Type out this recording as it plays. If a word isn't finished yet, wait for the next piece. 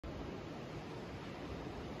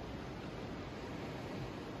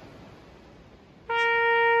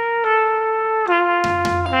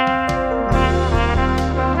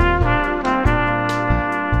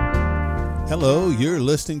You're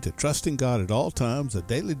listening to Trusting God at All Times, a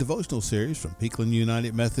daily devotional series from Peakland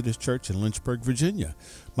United Methodist Church in Lynchburg, Virginia.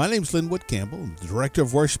 My name's Linwood Campbell. I'm the Director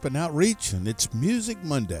of Worship and Outreach, and it's Music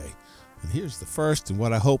Monday. And here's the first in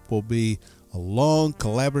what I hope will be a long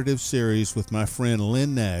collaborative series with my friend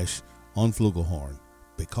Lynn Nash on Flugelhorn,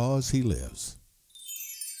 Because He Lives.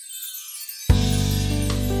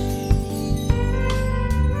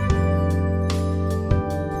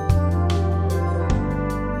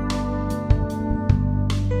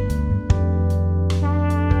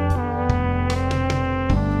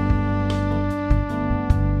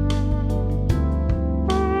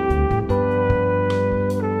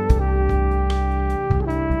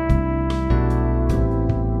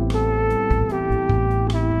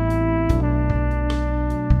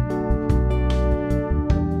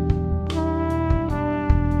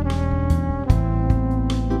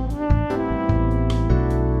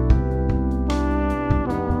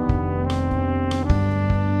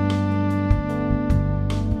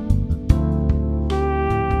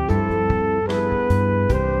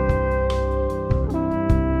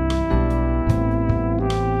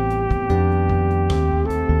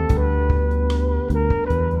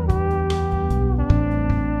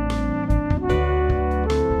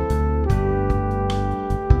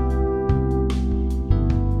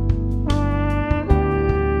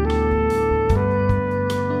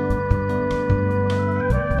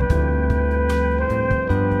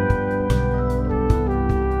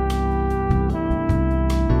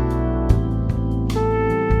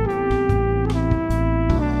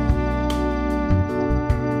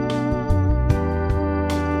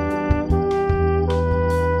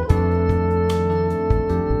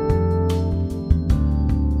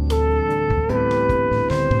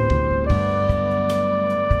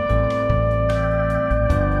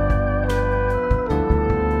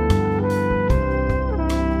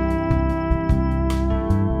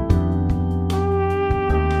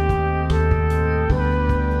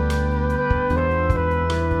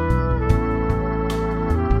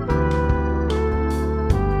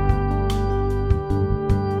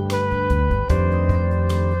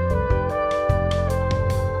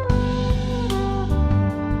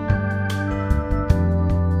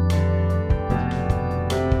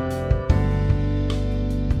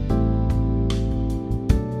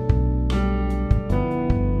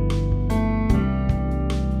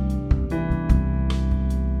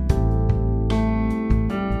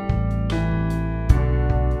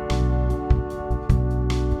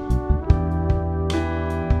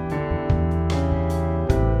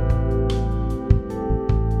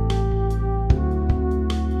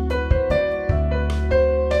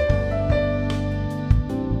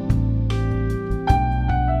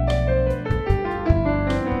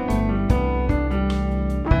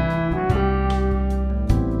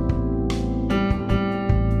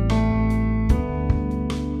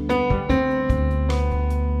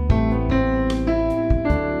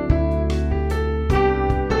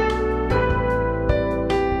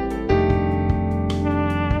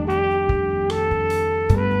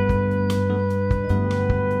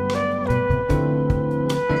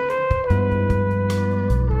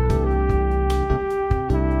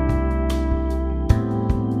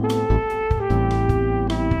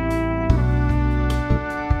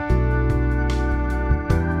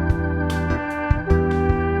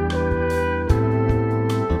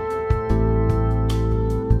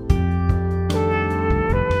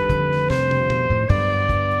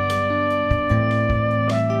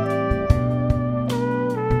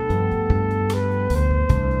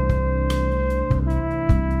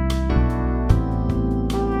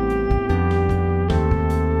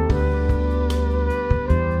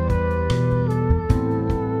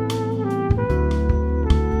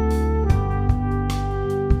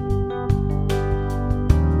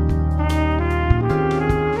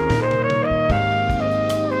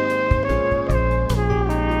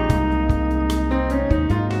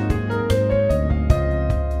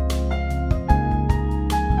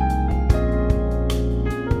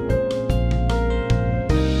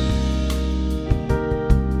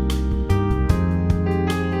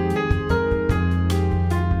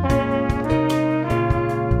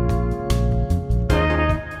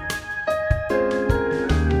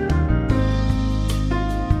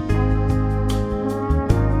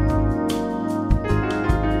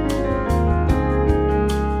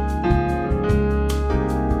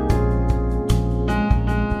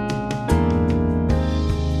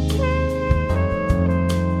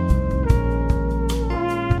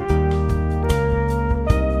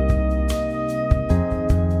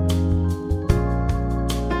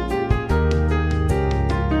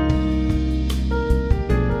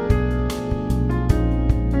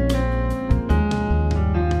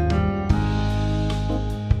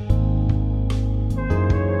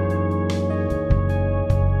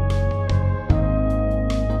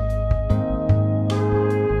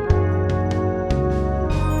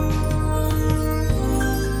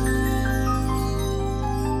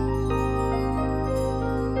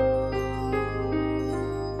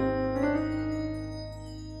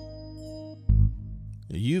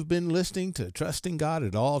 been listening to Trusting God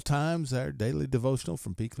at All Times, our daily devotional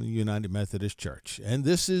from Peakland United Methodist Church. And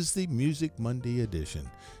this is the Music Monday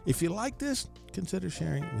edition. If you like this, consider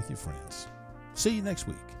sharing it with your friends. See you next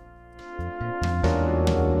week.